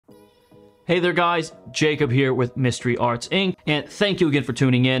Hey there guys, Jacob here with Mystery Arts Inc. and thank you again for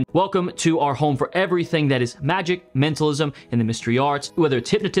tuning in. Welcome to our home for everything that is magic, mentalism, and the mystery arts. Whether it's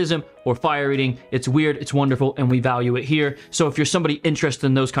hypnotism or fire reading, it's weird, it's wonderful, and we value it here. So if you're somebody interested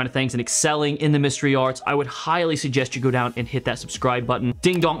in those kind of things and excelling in the mystery arts, I would highly suggest you go down and hit that subscribe button.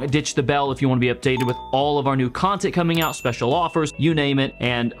 Ding dong, ditch the bell if you want to be updated with all of our new content coming out, special offers, you name it.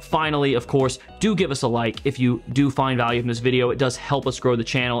 And finally, of course, do give us a like if you do find value from this video. It does help us grow the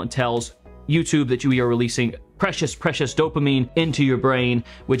channel and tells YouTube that we are releasing precious dopamine into your brain,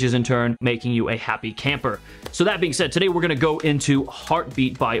 which is in turn making you a happy camper. So that being said, today we're going to go into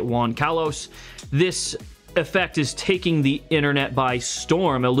Heartbeat by Juan Colás. This effect is taking the internet by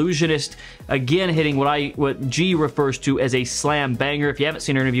storm. Illusionist again hitting what G refers to as a slam banger. If you haven't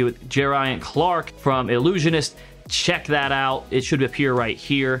seen an interview with Geraint Clark from Illusionist, check that out. It should appear right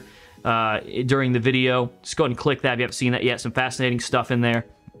here during the video. Just go ahead and click that if you haven't seen that yet. Some fascinating stuff in there.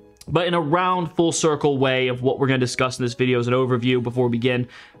 But in a round, full circle way of what we're going to discuss in this video as an overview before we begin,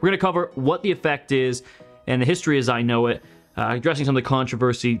 we're going to cover what the effect is and the history as I know it, addressing some of the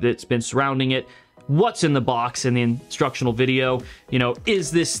controversy that's been surrounding it, what's in the box in the instructional video, you know, is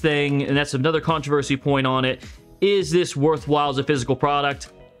this thing, and that's another controversy point on it, is this worthwhile as a physical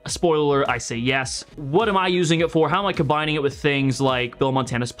product? Spoiler alert, I say yes. What am I using it for? How am I combining it with things like Bill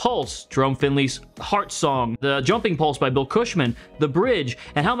Montana's Pulse, Jerome Finley's Heart Song, the Jumping Pulse by Bill Cushman, the Bridge,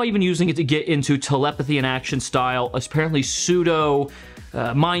 and how am I even using it to get into telepathy and action style, apparently pseudo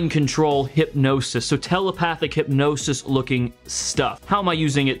mind control hypnosis, so telepathic hypnosis looking stuff. How am I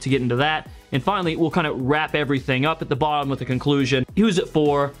using it to get into that? And finally, we'll kind of wrap everything up at the bottom with a conclusion. Who's it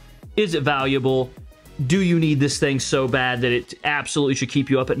for? Is it valuable? Do you need this thing so bad that it absolutely should keep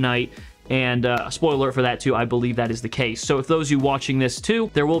you up at night? And spoiler alert for that too, I believe that is the case. So if those of you watching this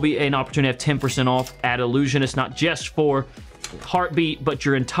too, there will be an opportunity to have 10% off at Illusionist, not just for Heartbeat, but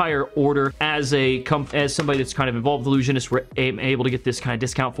your entire order. As somebody that's kind of involved with Illusionist, we're able to get this kind of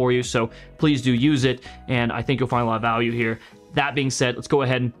discount for you. So please do use it, and I think you'll find a lot of value here. That being said, let's go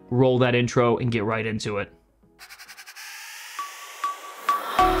ahead and roll that intro and get right into it.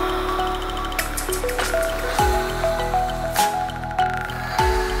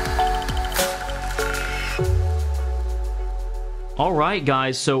 All right,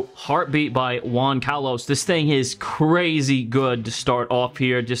 guys, so Heartbeat by Juan Colás. This thing is crazy good to start off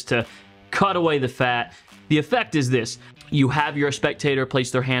here, just to cut away the fat. The effect is this. You have your spectator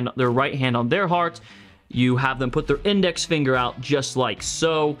place their right hand on their heart. You have them put their index finger out just like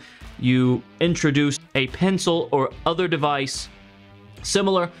so. You introduce a pencil or other device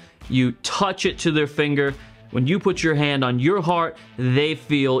similar. You touch it to their finger. When you put your hand on your heart, they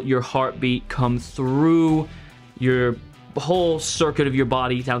feel your heartbeat come through your whole circuit of your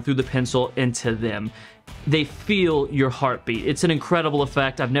body down through the pencil into them. They feel your heartbeat. It's an incredible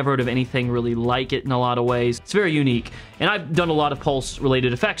effect. I've never heard of anything really like it in a lot of ways. It's very unique. And I've done a lot of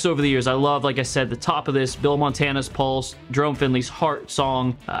pulse-related effects over the years. I love, like I said, the top of this, Bill Montana's Pulse, Jerome Finley's Heart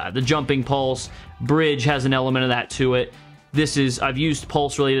Song, the Jumping Pulse. Bridge has an element of that to it. I've used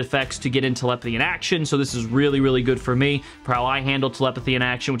pulse-related effects to get into telepathy and action, so this is really good for me, for how I handle telepathy and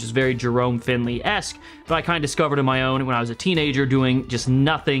action, which is very Jerome Finley-esque, but I kind of discovered on my own when I was a teenager doing just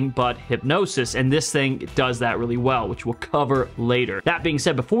nothing but hypnosis, and this thing does that really well, which we'll cover later. That being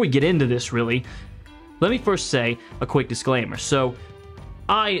said, before we get into this, really, let me first say a quick disclaimer. So,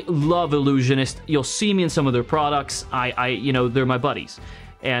 I love Illusionist. You'll see me in some of their products. You know, they're my buddies.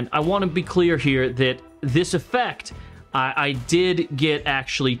 And I want to be clear here that this effect, I did get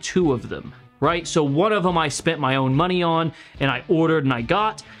actually 2 of them, right? So one of them I spent my own money on, and I ordered and I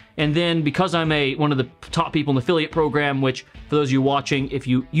got. And then because I'm one of the top people in the affiliate program, which for those of you watching, if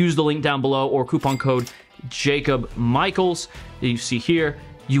you use the link down below or coupon code Jacob Michaels that you see here,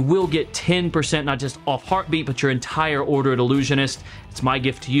 you will get 10% not just off Heartbeat, but your entire order at Illusionist. It's my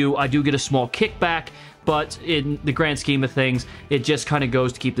gift to you. I do get a small kickback, but in the grand scheme of things, it just kind of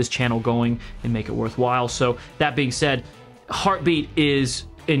goes to keep this channel going and make it worthwhile. So that being said, Heartbeat is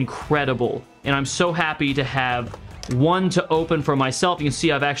incredible, and I'm so happy to have one to open for myself. You can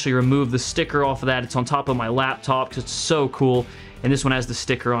see I've actually removed the sticker off of that. It's on top of my laptop because it's so cool, and this one has the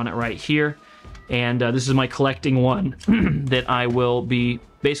sticker on it right here. And this is my collecting one that I will be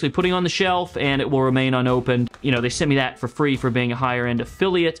basically putting on the shelf, and it will remain unopened. You know, they sent me that for free for being a higher-end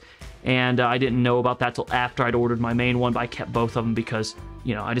affiliate, and I didn't know about that till after I'd ordered my main one, but I kept both of them because,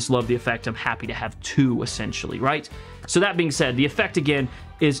 you know, I just love the effect. I'm happy to have 2, essentially, right? So that being said, the effect, again,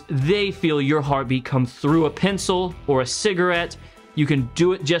 is they feel your heartbeat come through a pencil or a cigarette, You can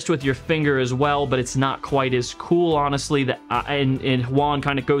do it just with your finger as well, but it's not quite as cool, honestly. And Juan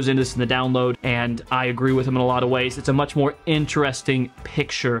kind of goes into this in the download, and I agree with him in a lot of ways. It's a much more interesting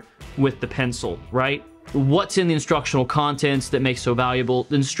picture with the pencil, right? What's in the instructional contents that makes so valuable?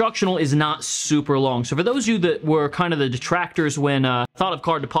 The instructional is not super long. So for those of you that were kind of the detractors when Thought of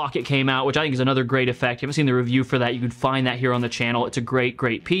Card to Pocket came out, which I think is another great effect. If you haven't seen the review for that, you can find that here on the channel. It's a great,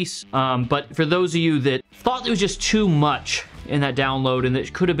 great piece. But for those of you that thought there was just too much in that download and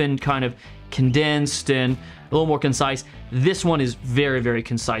it could have been kind of condensed and a little more concise, this one is very, very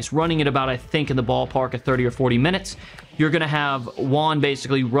concise. Running at about, I think, in the ballpark of 30 or 40 minutes. You're going to have Juan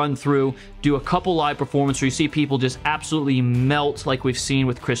basically run through, do a couple live performances where you see people just absolutely melt, like we've seen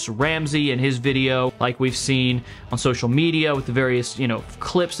with Chris Ramsey in his video, like we've seen on social media with the various, you know,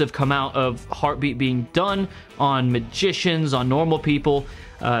 clips that have come out of Heartbeat being done on magicians, on normal people.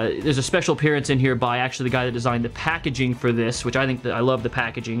 There's a special appearance in here by actually the guy that designed the packaging for this, which I think that I love the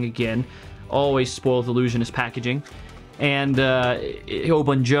packaging. Again, always spoils illusionist packaging. And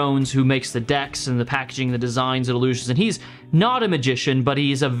Oban Jones, who makes the decks and the packaging, the designs, and illusions. And he's not a magician, but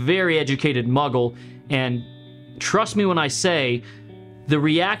he's a very educated muggle. And trust me when I say, the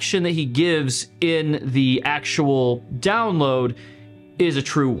reaction that he gives in the actual download is a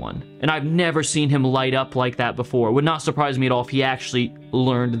true one. And I've never seen him light up like that before. It would not surprise me at all if he actually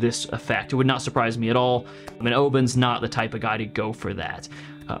learned this effect. It would not surprise me at all. I mean, Oban's not the type of guy to go for that.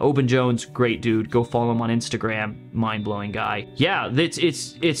 Oban Jones, great dude. Go follow him on Instagram. Mind-blowing guy. Yeah, it's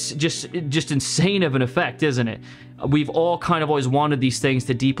just insane of an effect, isn't it? We've all kind of always wanted these things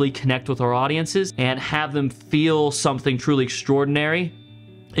to deeply connect with our audiences and have them feel something truly extraordinary.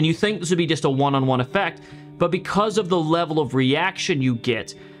 And you think this would be just a one-on-one effect, but because of the level of reaction you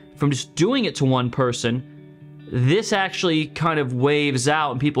get from just doing it to one person, this actually kind of waves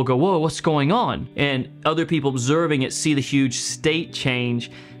out and people go, whoa, what's going on? And other people observing it see the huge state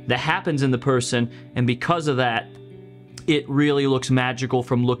change that happens in the person, and because of that, it really looks magical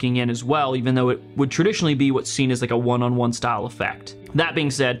from looking in as well, even though it would traditionally be what's seen as like a one-on-one style effect. That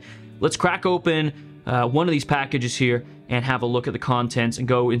being said, let's crack open one of these packages here and have a look at the contents and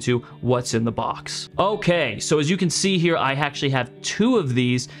go into what's in the box. Okay, so as you can see here, I actually have two of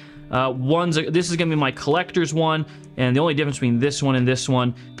these. This is going to be my collector's one, and the only difference between this one and this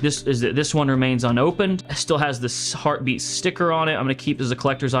one, is that this one remains unopened. It still has this Heartbeat sticker on it. I'm going to keep this as a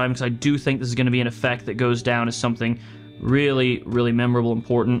collector's item because I do think this is going to be an effect that goes down as something really, really memorable,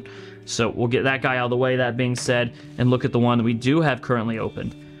 important. So we'll get that guy out of the way, that being said, and look at the one that we do have currently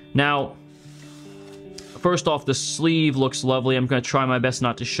opened. Now, first off, the sleeve looks lovely. I'm going to try my best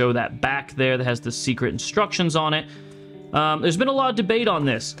not to show that back there that has the secret instructions on it. There's been a lot of debate on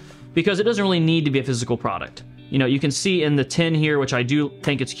this, because it doesn't really need to be a physical product. You know, you can see in the tin here, which I do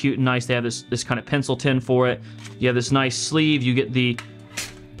think it's cute and nice. They have this kind of pencil tin for it. You have this nice sleeve. You get the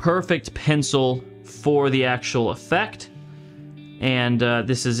perfect pencil for the actual effect. And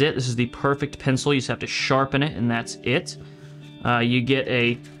this is it. This is the perfect pencil. You just have to sharpen it, and that's it. You get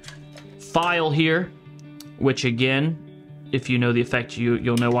a file here, which again, if you know the effect,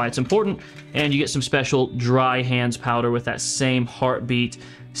 you'll know why it's important. And you get some special dry hands powder with that same Heartbeat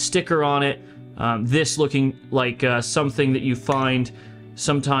sticker on it. This looking like something that you find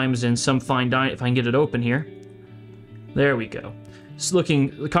sometimes in some fine dining. If I can get it open here. There we go. It's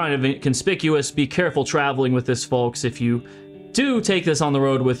looking kind of conspicuous. Be careful traveling with this, folks, if you do take this on the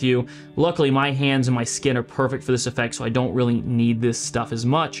road with you. Luckily, my hands and my skin are perfect for this effect, so I don't really need this stuff as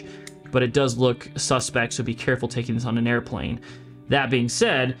much. But it does look suspect, so be careful taking this on an airplane. That being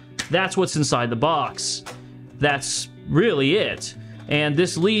said, that's what's inside the box. That's really it. And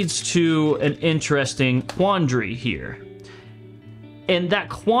this leads to an interesting quandary here. And that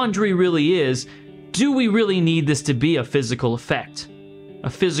quandary really is, do we really need this to be a physical effect? A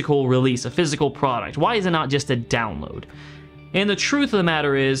physical release, a physical product? Why is it not just a download? And the truth of the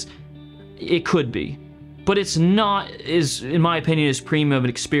matter is, it could be. But it's not, in my opinion, as premium of an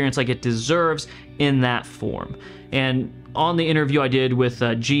experience like it deserves in that form. And on the interview I did with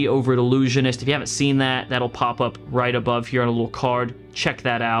G over at Illusionist, if you haven't seen that, that'll pop up right above here on a little card. Check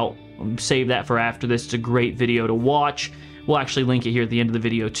that out. Save that for after this. It's a great video to watch. We'll actually link it here at the end of the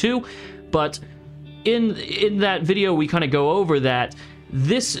video too. But in that video, we kind of go over that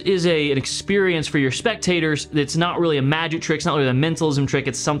this is an experience for your spectators. It's not really a magic trick. It's not really a mentalism trick.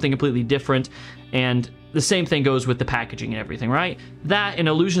 It's something completely different. And the same thing goes with the packaging and everything, right? That and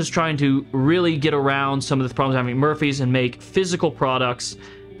Illusion's trying to really get around some of the problems having Murphy's and make physical products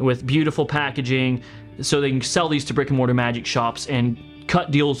with beautiful packaging so they can sell these to brick and mortar magic shops and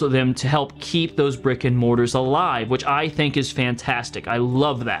cut deals with them to help keep those brick and mortars alive, which I think is fantastic. I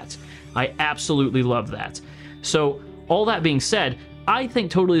love that. I absolutely love that. So All that being said, I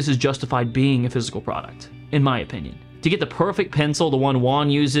think totally this is justified being a physical product, in my opinion. To get the perfect pencil, the one Juan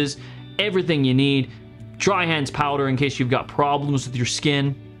uses, everything you need, dry hands powder in case you've got problems with your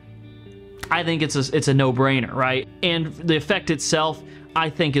skin, I think it's a no-brainer, right? And the effect itself, I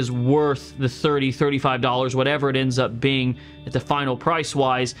think, is worth the $30, $35, whatever it ends up being at the final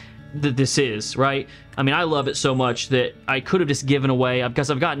price-wise that this is, right? I mean, I love it so much that I could have just given away, because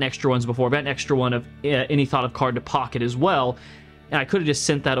I've gotten extra ones before. I've got an extra one of any thought of card to pocket as well, and I could have just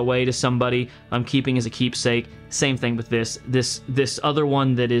sent that away to somebody I'm keeping as a keepsake. Same thing with this other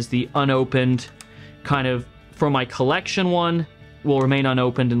one that is the unopened, kind of for my collection one, will remain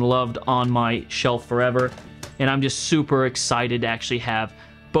unopened and loved on my shelf forever. And I'm just super excited to actually have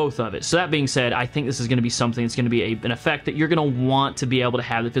both of it. So that being said, I think this is going to be something that's going to be an effect that you're going to want to be able to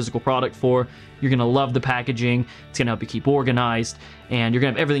have the physical product for. You're going to love the packaging. It's going to help you keep organized, and you're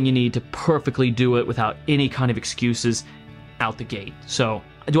going to have everything you need to perfectly do it without any kind of excuses out the gate. So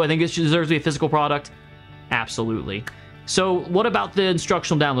do I think this deserves to be a physical product? Absolutely. So what about the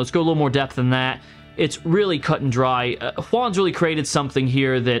instructional download? Let's go a little more depth than that. It's really cut and dry. Juan's really created something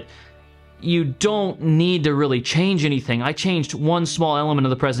here that you don't need to really change anything. I changed one small element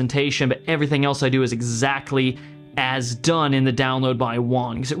of the presentation, but everything else I do is exactly as done in the download by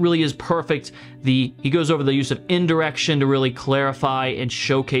Juan, because it really is perfect. He goes over the use of indirection to really clarify and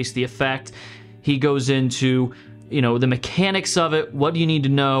showcase the effect. He goes into, you know, the mechanics of it, what do you need to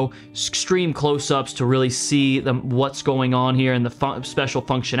know, extreme close-ups to really see what's going on here, and the special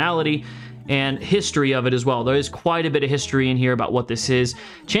functionality and history of it as well. There is quite a bit of history in here about what this is.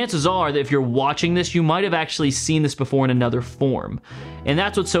 Chances are that if you're watching this, you might have actually seen this before in another form. And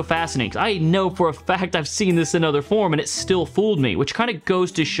that's what's so fascinating. I know for a fact I've seen this in another form and it still fooled me, which kind of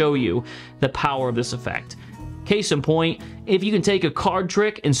goes to show you the power of this effect. Case in point, if you can take a card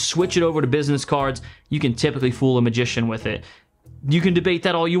trick and switch it over to business cards, you can typically fool a magician with it. You can debate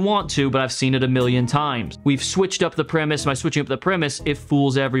that all you want to, but I've seen it a million times. We've switched up the premise. By switching up the premise, it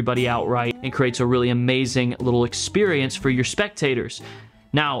fools everybody outright and creates a really amazing little experience for your spectators.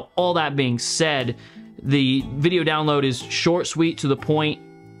 Now, all that being said, the video download is short, sweet, to the point.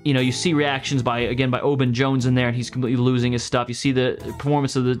 You know, you see reactions by Oban Jones in there, and he's completely losing his stuff. You see the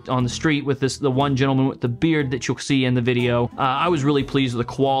performance of on the street with the one gentleman with the beard that you'll see in the video. I was really pleased with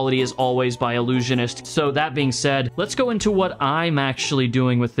the quality, as always, by Illusionist. So that being said, let's go into what I'm actually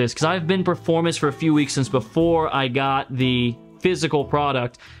doing with this, because I've been performance for a few weeks since before I got the physical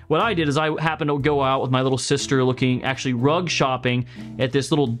product. What I did is I happened to go out with my little sister looking, actually rug shopping at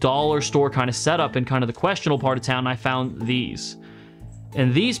this little dollar store kind of setup in kind of the questionable part of town, and I found these.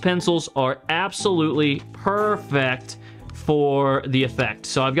 And these pencils are absolutely perfect for the effect.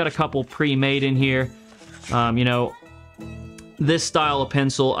 So I've got a couple pre-made in here. You know, this style of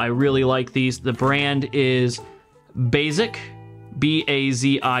pencil, I really like these. The brand is Basic,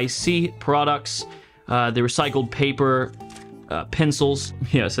 B-A-Z-I-C products. The recycled paper pencils.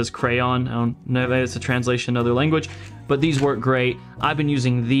 Yeah, it says crayon. I don't know if it's a translation in another language, but these work great. I've been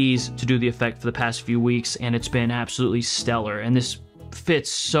using these to do the effect for the past few weeks, and it's been absolutely stellar. And this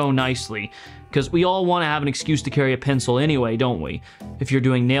fits so nicely, because we all want to have an excuse to carry a pencil anyway, don't we? If you're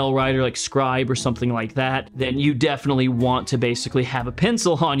doing nail writer like Scribe or something like that, then you definitely want to basically have a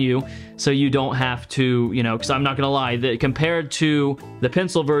pencil on you, so you don't have to, you know, because I'm not gonna lie, compared to the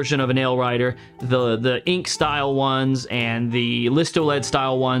pencil version of a nail writer, the ink style ones and the Listo-Lead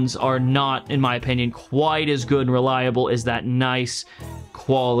style ones are not, in my opinion, quite as good and reliable as that nice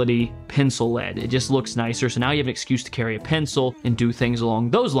quality pencil lead. It just looks nicer, so now you have an excuse to carry a pencil and do things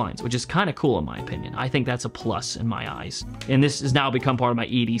along those lines, which is kind of cool in my opinion. I think that's a plus in my eyes. And this has now become part of my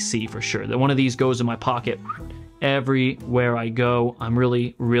EDC for sure. That one of these goes in my pocket everywhere I go. I'm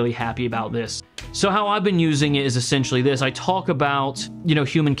really, really happy about this. So how I've been using it is essentially this. I talk about, you know,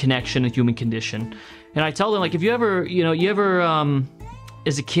 human connection and human condition. And I tell them, like, if you ever,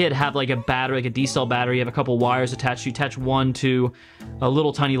 as a kid, have like a battery, like a D-cell battery, you have a couple wires attached. You attach one to a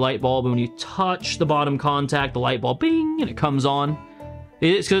little tiny light bulb, and when you touch the bottom contact, the light bulb, bing, and it comes on.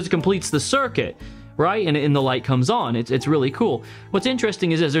 It's because it completes the circuit, right? And the light comes on. It's really cool. What's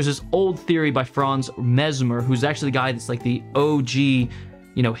interesting is there's this old theory by Franz Mesmer, who's actually the guy that's like the OG, you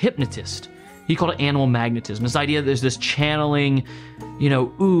know, hypnotist. He called it animal magnetism. This idea that there's this channeling, you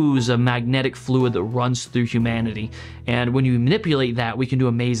know, ooze of magnetic fluid that runs through humanity. And when you manipulate that, we can do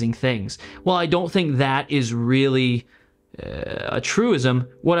amazing things. Well, I don't think that is really a truism.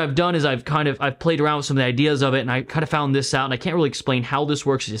 What I've done is I've played around with some of the ideas of it, and I kind of found this out, and I can't really explain how this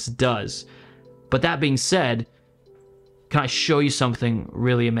works, it just does. But that being said, can I show you something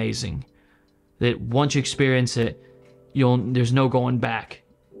really amazing? That once you experience it, there's no going back.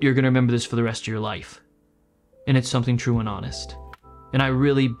 You're going to remember this for the rest of your life. and it's something true and honest. And I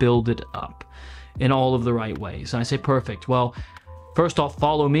really build it up in all of the right ways. And I say, perfect. Well, first off,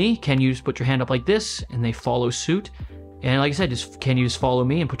 follow me. Can you just put your hand up like this? And they follow suit. And like I said, can you just follow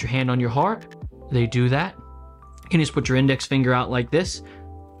me and put your hand on your heart? They do that. Can you just put your index finger out like this?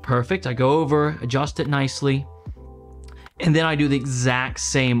 Perfect. I go over, adjust it nicely. And then I do the exact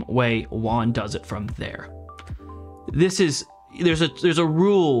same way Juan does it from there. There's a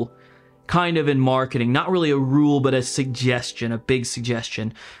rule kind of in marketing, not really a rule, but a suggestion, a big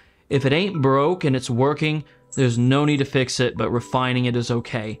suggestion. If it ain't broke and it's working, there's no need to fix it, but refining it is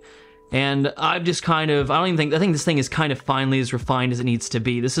okay. And I've just I think this thing is kind of finally as refined as it needs to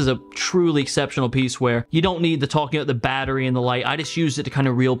be. This is a truly exceptional piece where you don't need the talking about the battery and the light. I just used it to kind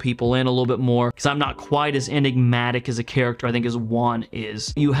of reel people in a little bit more because I'm not quite as enigmatic as a character, I think, as Juan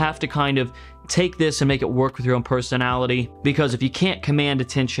is. You have to kind of take this and make it work with your own personality, because if you can't command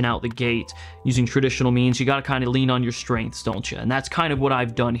attention out the gate using traditional means, you got to kind of lean on your strengths, don't you? And that's kind of what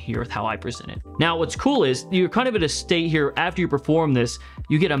I've done here with how I present it. Now, what's cool is you're kind of at a state here after you perform this,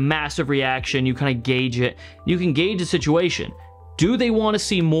 you get a massive reaction, you kind of gauge it. You can gauge the situation. Do they want to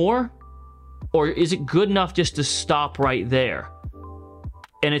see more? Or is it good enough just to stop right there?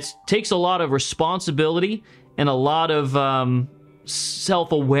 And it takes a lot of responsibility and a lot of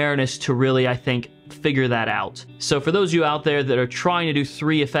self-awareness to really, I think, figure that out. So for those of you out there that are trying to do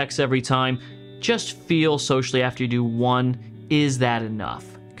 3 effects every time, just feel socially after you do 1, is that enough?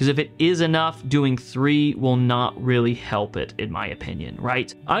 Because if it is enough, doing 3 will not really help it, in my opinion,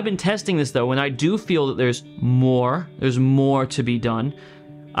 right? I've been testing this though, and I do feel that there's more to be done.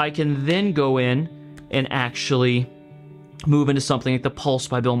 I can then go in and actually move into something like the Pulse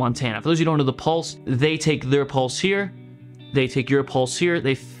by Bill Montana. For those of you who don't know the Pulse, they take their pulse here, they take your pulse here,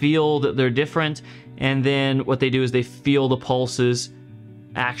 they feel that they're different, and then what they do is they feel the pulses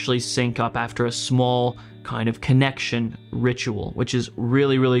actually sync up after a small kind of connection ritual, which is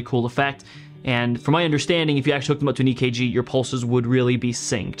really, really cool effect. And from my understanding, if you actually hook them up to an EKG, your pulses would really be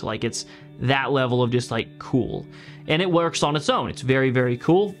synced. Like, it's that level of just like cool. And it works on its own. It's very, very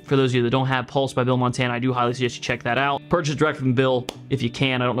cool. For those of you that don't have Pulse by Bill Montana, I do highly suggest you check that out. Purchase direct from Bill if you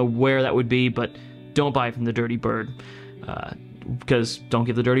can. I don't know where that would be, but don't buy it from the Dirty Bird. Because don't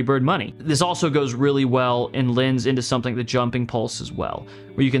give the Dirty Bird money. This also goes really well and lends into something, the jumping pulse as well,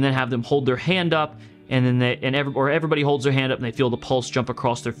 where you can then have them hold their hand up, and then everybody holds their hand up and they feel the pulse jump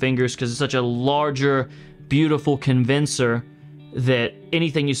across their fingers, because it's such a larger, beautiful convincer that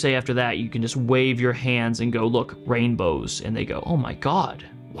anything you say after that, you can just wave your hands and go, look, rainbows, and they go, oh my God,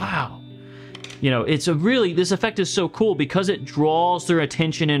 wow. You know, this effect is so cool because it draws their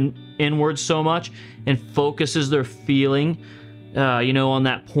attention inwards so much and focuses their feeling, on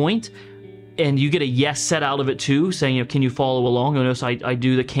that point. And you get a yes set out of it too, saying, can you follow along? Notice I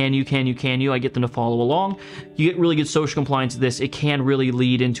do the can you, I get them to follow along. You get really good social compliance with this. It can really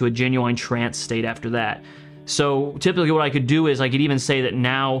lead into a genuine trance state after that. So typically what I could do is I could even say that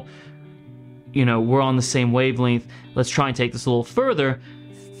now, we're on the same wavelength. Let's try and take this a little further.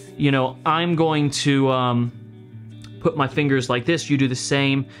 I'm going to put my fingers like this. You do the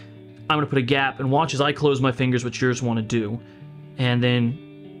same. I'm going to put a gap and watch as I close my fingers what yours want to do. And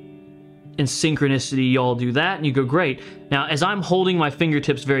then in synchronicity, y'all do that and you go, great. Now, as I'm holding my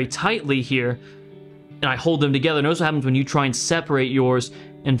fingertips very tightly here, and I hold them together, notice what happens when you try and separate yours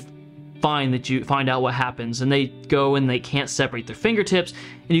and find out what happens. And they go and they can't separate their fingertips,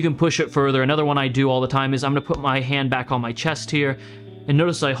 and you can push it further. Another one I do all the time is I'm going to put my hand back on my chest here, and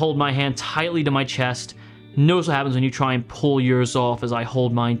notice I hold my hand tightly to my chest. Notice what happens when you try and pull yours off as I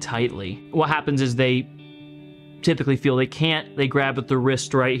hold mine tightly. What happens is they typically feel they can't. They grab at the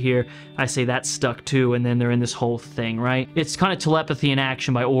wrist right here. I say that's stuck too, and then they're in this whole thing, right? It's kind of telepathy in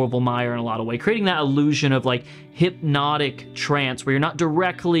action by Orville Meyer in a lot of ways, creating that illusion of like hypnotic trance where you're not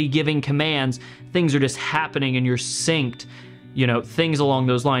directly giving commands. Things are just happening and you're synced, things along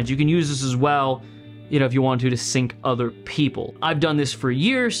those lines. You can use this as well, if you want to sync other people. I've done this for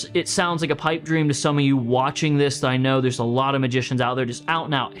years. It sounds like a pipe dream to some of you watching this. I know there's a lot of magicians out there just out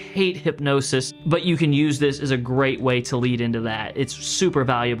and out hate hypnosis, but you can use this as a great way to lead into that. It's super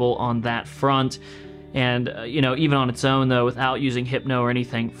valuable on that front. And, even on its own though, without using hypno or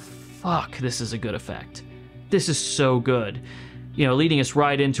anything, fuck, this is a good effect. This is so good. Leading us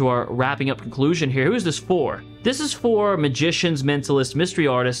right into our wrapping up conclusion here. Who is this for? This is for magicians, mentalists, mystery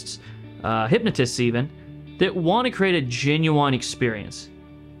artists, hypnotists even, that want to create a genuine experience.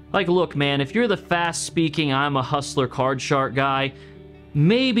 Like, look, man, if you're the fast-speaking, I'm a hustler card shark guy,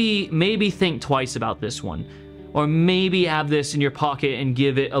 maybe think twice about this one. Or maybe have this in your pocket and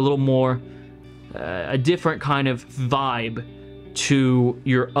give it a little more, a different kind of vibe to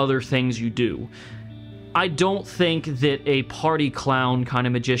your other things you do. I don't think that a party clown kind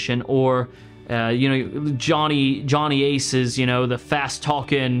of magician, or you know, Johnny Aces, you know, the fast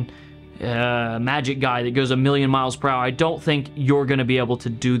talking magic guy that goes a million miles per hour, I don't think you're going to be able to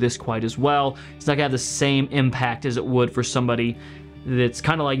do this quite as well. It's not going to have the same impact as it would for somebody that's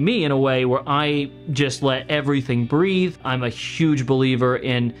kind of like me in a way, where I just let everything breathe. I'm a huge believer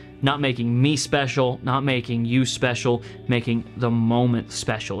in not making me special, not making you special, making the moment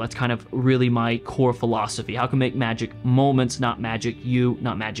special. That's kind of really my core philosophy. How can make magic moments, not magic you,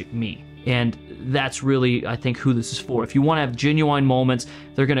 not magic me? And that's really, I think, who this is for. If you want to have genuine moments,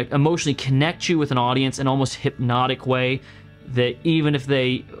 they're going to emotionally connect you with an audience in almost hypnotic way, that even if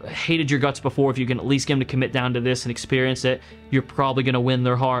they hated your guts before, if you can at least get them to commit down to this and experience it, you're probably going to win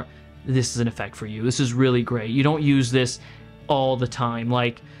their heart. This is an effect for you. This is really great. You don't use this all the time.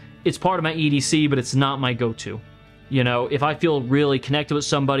 Like, it's part of my EDC, but it's not my go-to. You know, if I feel really connected with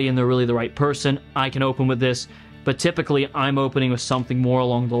somebody and they're really the right person, I can open with this. But typically, I'm opening with something more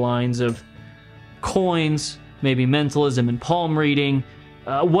along the lines of coins, maybe mentalism and palm reading,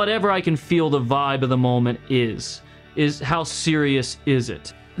 whatever I can feel the vibe of the moment is how serious is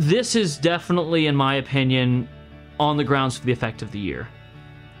it? This is definitely, in my opinion, on the grounds for the effect of the year.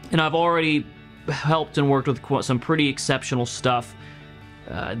 And I've already helped and worked with some pretty exceptional stuff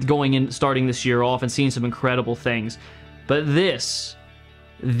starting this year off, and seeing some incredible things. But this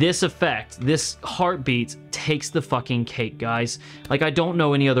effect, this heartbeat, takes the fucking cake, guys. Like, I don't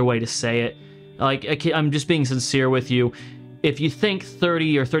know any other way to say it. Like, I'm just being sincere with you. If you think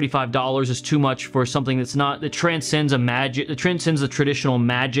 $30 or $35 is too much for something that transcends the traditional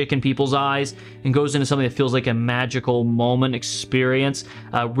magic in people's eyes and goes into something that feels like a magical moment experience,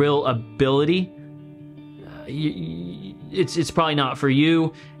 real ability, it's probably not for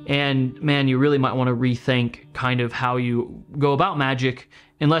you. And man, you really might want to rethink kind of how you go about magic,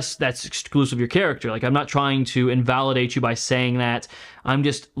 unless that's exclusive of your character. Like, I'm not trying to invalidate you by saying that. I'm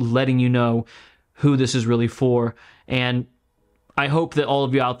just letting you know who this is really for. And I hope that all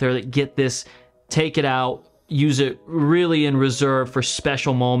of you out there that get this, take it out, use it really in reserve for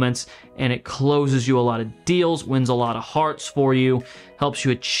special moments, and it closes you a lot of deals, wins a lot of hearts for you, helps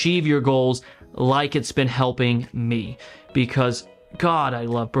you achieve your goals like it's been helping me. Because, God, I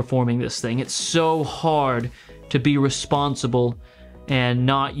love performing this thing. It's so hard to be responsible and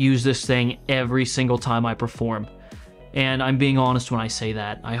not use this thing every single time I perform. And I'm being honest when I say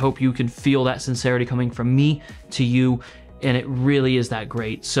that. I hope you can feel that sincerity coming from me to you. And it really is that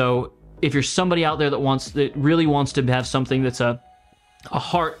great. So if you're somebody out there that really wants to have something that's a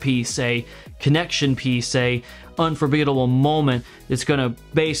heart piece, a connection piece, a unforgettable moment that's going to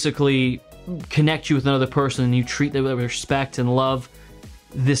basically connect you with another person and you treat them with respect and love,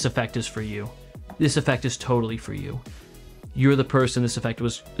 this effect is for you. This effect is totally for you. You're the person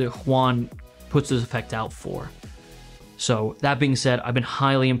that Juan puts this effect out for. So that being said, I've been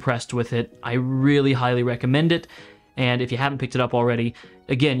highly impressed with it. I really highly recommend it. And if you haven't picked it up already,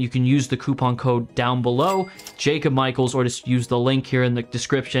 again, you can use the coupon code down below, Jacob Michaels, or just use the link here in the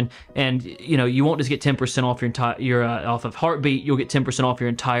description. And you know, you won't just get 10% off off of Heartbeat. You'll get 10% off your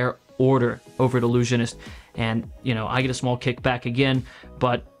entire order over at Illusionist. And you know, I get a small kickback again,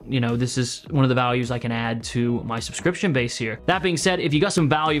 but you know, this is one of the values I can add to my subscription base here. That being said, if you got some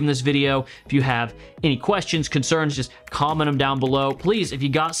value from this video, if you have any questions, concerns, just comment them down below. Please, if you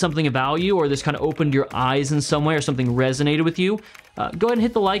got something of value, or this kind of opened your eyes in some way, or something resonated with you, go ahead and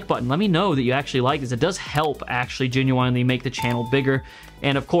hit the like button. Let me know that you actually like this. It does help actually genuinely make the channel bigger.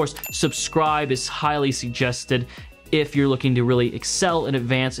 And of course, subscribe is highly suggested if you're looking to really excel and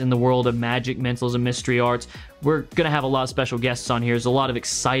advance in the world of magic, mentalism, mystery arts. We're going to have a lot of special guests on here. There's a lot of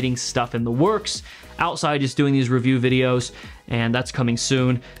exciting stuff in the works outside just doing these review videos, and that's coming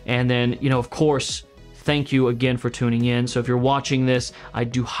soon. And then, you know, of course, thank you again for tuning in. So if you're watching this, I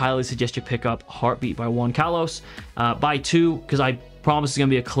do highly suggest you pick up Heartbeat by Juan Colás. Buy two, because I promise it's going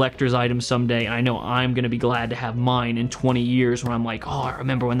to be a collector's item someday. And I know I'm going to be glad to have mine in 20 years when I'm like, oh, I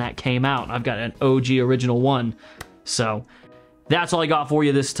remember when that came out. I've got an OG original one. So that's all I got for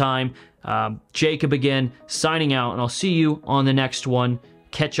you this time. Jacob again, signing out, and I'll see you on the next one.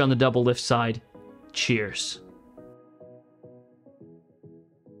 Catch you on the double lift side. Cheers.